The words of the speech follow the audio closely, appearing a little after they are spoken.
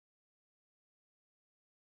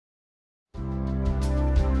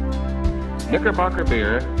Knickerbocker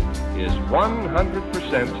beer is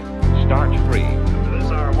 100% starch-free. This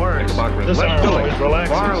is our words. Knickerbocker is This less our filling, always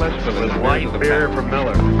relaxes. far less filling With than light beers of the beer past. from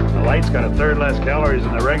Miller. The light's got a third less calories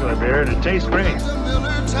than the regular beer, and it tastes great.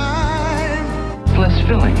 Less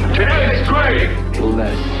filling. Tastes great!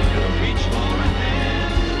 Less filling.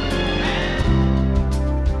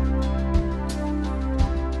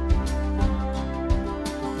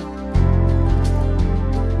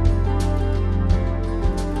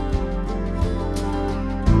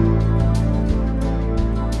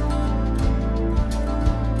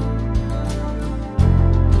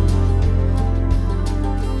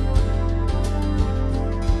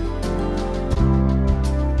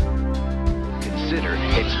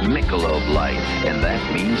 Michelob Light, and that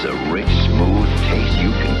means a rich, smooth taste you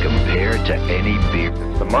can compare to any beer.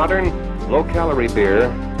 It's the modern, low-calorie beer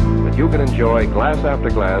that you can enjoy glass after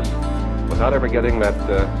glass without ever getting that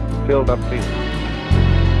filled-up feeling.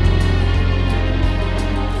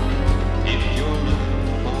 If you're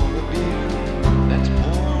looking for a beer that's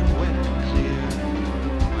born wet and clear.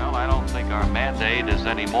 Well, I don't think our mandate is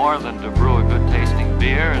any more than to brew a good-tasting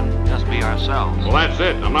beer and just be ourselves. Well, that's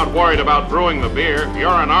it. I'm not worried about brewing the beer. You're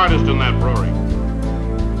an artist in that brewery.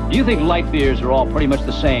 Do you think light beers are all pretty much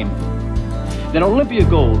the same? Then Olympia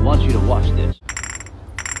Gold wants you to watch this.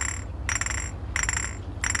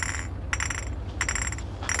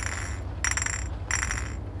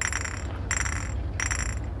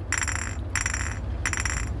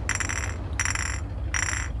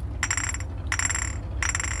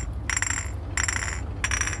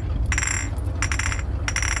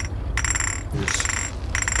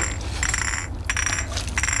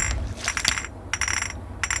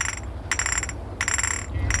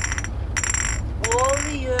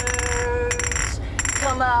 Warriors,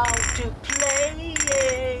 come out to play.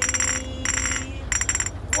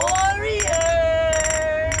 Warriors,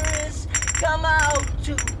 come out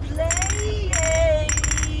to play.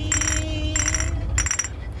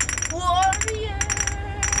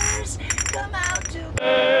 Warriors, come out to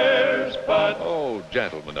play. Oh,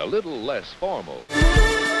 gentlemen, a little less formal.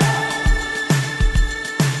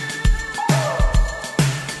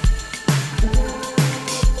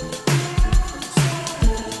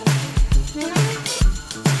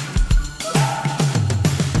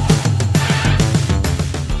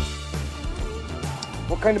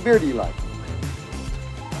 What kind of beer do you like?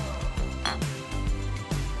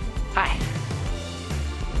 Hi.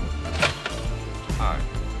 Hi.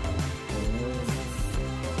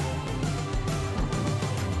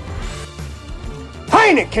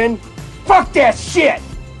 Heineken! Fuck that shit!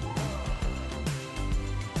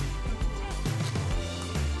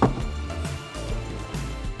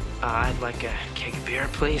 I'd like a keg of beer,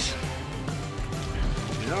 please.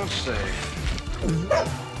 You don't say.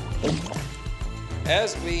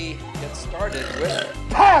 As we get started with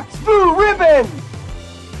Pabst Blue Ribbon!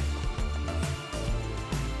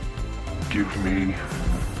 Give me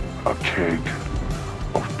a keg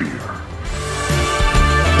of beer.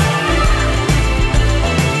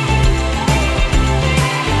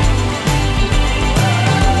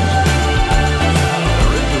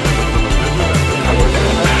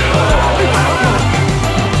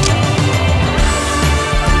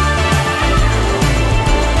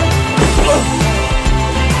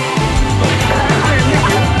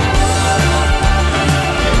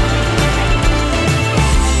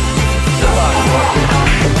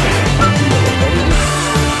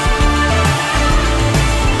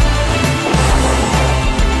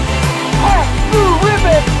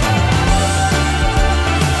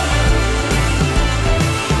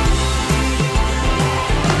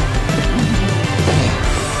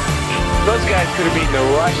 Those guys could have beaten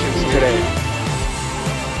the Russians today.